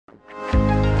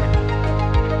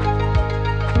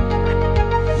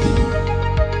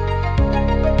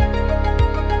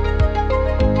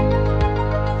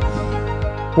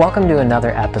Welcome to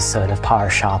another episode of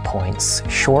Parashah Points,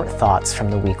 short thoughts from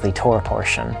the weekly Torah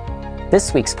portion.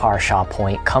 This week's Parashah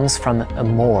point comes from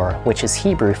Emor, which is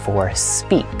Hebrew for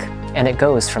speak, and it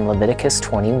goes from Leviticus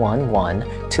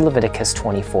 21:1 to Leviticus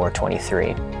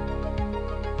 24:23.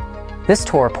 This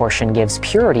Torah portion gives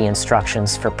purity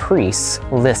instructions for priests,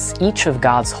 lists each of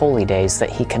God's holy days that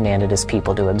He commanded His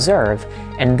people to observe,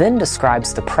 and then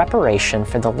describes the preparation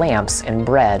for the lamps and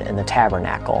bread in the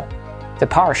tabernacle. The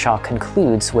parashah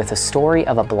concludes with a story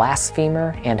of a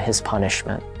blasphemer and his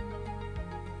punishment.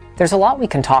 There's a lot we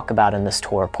can talk about in this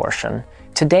Torah portion.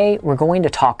 Today, we're going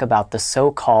to talk about the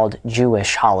so-called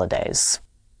Jewish holidays.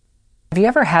 Have you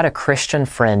ever had a Christian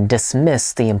friend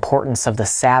dismiss the importance of the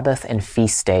Sabbath and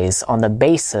feast days on the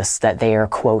basis that they are,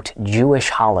 quote, Jewish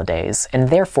holidays, and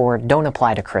therefore don't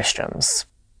apply to Christians?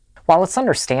 While it's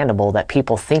understandable that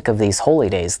people think of these holy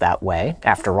days that way,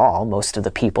 after all, most of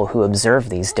the people who observe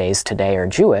these days today are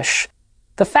Jewish,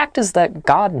 the fact is that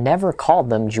God never called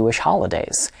them Jewish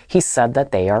holidays. He said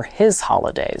that they are His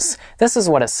holidays. This is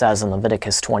what it says in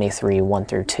Leviticus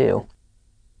 23:1-2.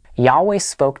 Yahweh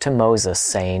spoke to Moses,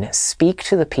 saying, "Speak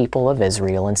to the people of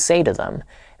Israel and say to them,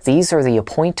 These are the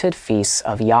appointed feasts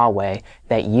of Yahweh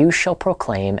that you shall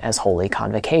proclaim as holy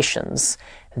convocations.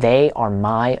 They are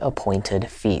my appointed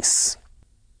feasts."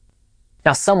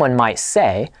 Now someone might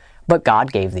say, but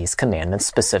God gave these commandments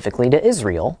specifically to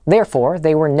Israel, therefore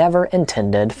they were never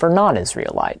intended for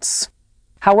non-Israelites.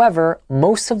 However,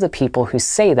 most of the people who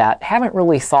say that haven't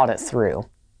really thought it through.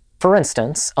 For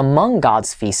instance, among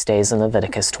God's feast days in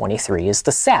Leviticus 23 is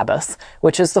the Sabbath,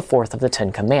 which is the fourth of the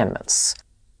Ten Commandments.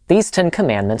 These 10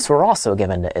 Commandments were also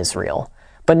given to Israel.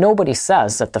 But nobody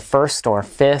says that the first or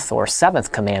fifth or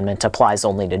seventh commandment applies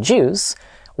only to Jews.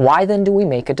 Why then do we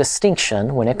make a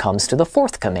distinction when it comes to the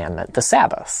fourth commandment, the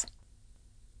Sabbath?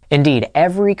 Indeed,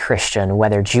 every Christian,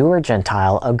 whether Jew or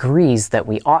Gentile, agrees that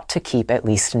we ought to keep at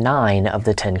least 9 of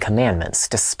the 10 commandments,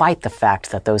 despite the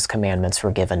fact that those commandments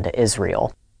were given to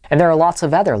Israel. And there are lots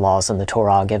of other laws in the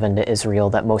Torah given to Israel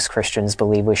that most Christians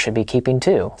believe we should be keeping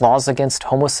too. Laws against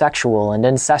homosexual and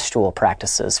incestual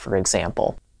practices, for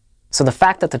example. So the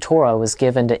fact that the Torah was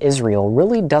given to Israel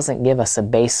really doesn't give us a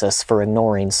basis for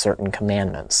ignoring certain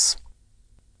commandments.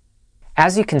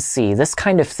 As you can see, this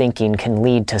kind of thinking can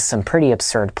lead to some pretty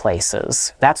absurd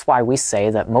places. That's why we say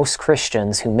that most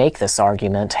Christians who make this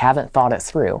argument haven't thought it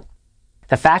through.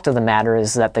 The fact of the matter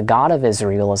is that the God of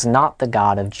Israel is not the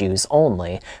God of Jews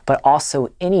only, but also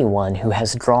anyone who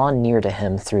has drawn near to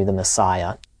Him through the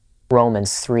Messiah.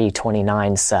 Romans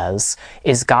 3:29 says,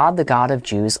 "Is God the God of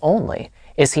Jews only?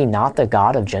 Is He not the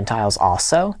God of Gentiles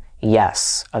also?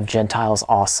 Yes, of Gentiles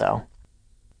also."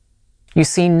 You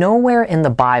see, nowhere in the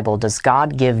Bible does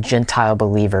God give Gentile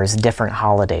believers different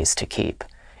holidays to keep.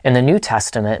 In the New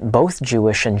Testament, both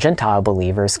Jewish and Gentile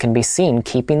believers can be seen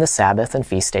keeping the Sabbath and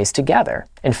feast days together.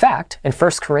 In fact, in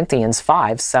 1 Corinthians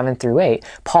 5:7-8,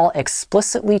 Paul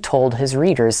explicitly told his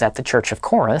readers at the Church of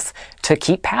Corinth to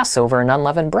keep Passover and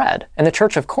unleavened bread, and the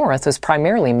Church of Corinth is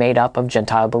primarily made up of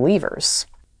Gentile believers.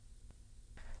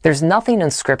 There's nothing in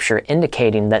Scripture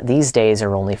indicating that these days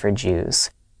are only for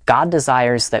Jews. God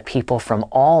desires that people from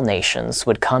all nations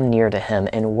would come near to Him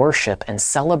in worship and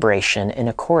celebration in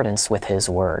accordance with His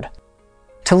Word.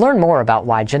 To learn more about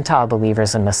why Gentile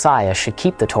believers in Messiah should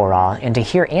keep the Torah and to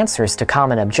hear answers to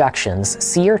common objections,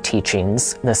 see our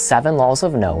teachings, the 7 Laws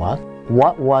of Noah,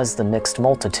 what was the mixed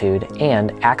multitude,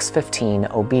 and Acts 15,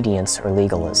 obedience or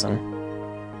legalism.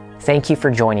 Thank you for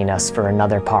joining us for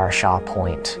another Parashah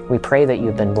Point. We pray that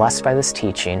you've been blessed by this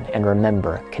teaching, and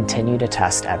remember, continue to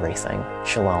test everything.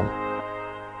 Shalom.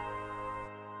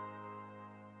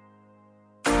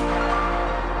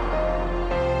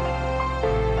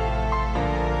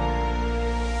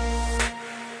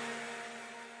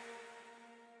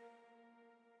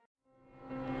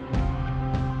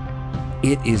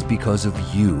 It is because of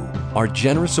you, our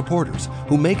generous supporters,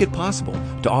 who make it possible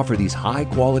to offer these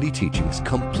high-quality teachings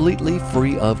completely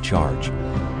free of charge.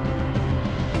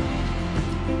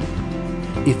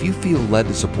 If you feel led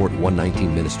to support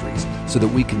 119 Ministries so that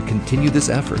we can continue this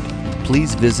effort,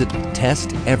 please visit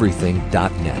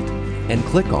testeverything.net and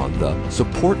click on the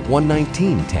Support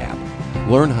 119 tab.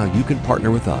 Learn how you can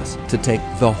partner with us to take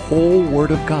the whole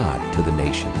Word of God to the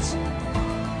nations.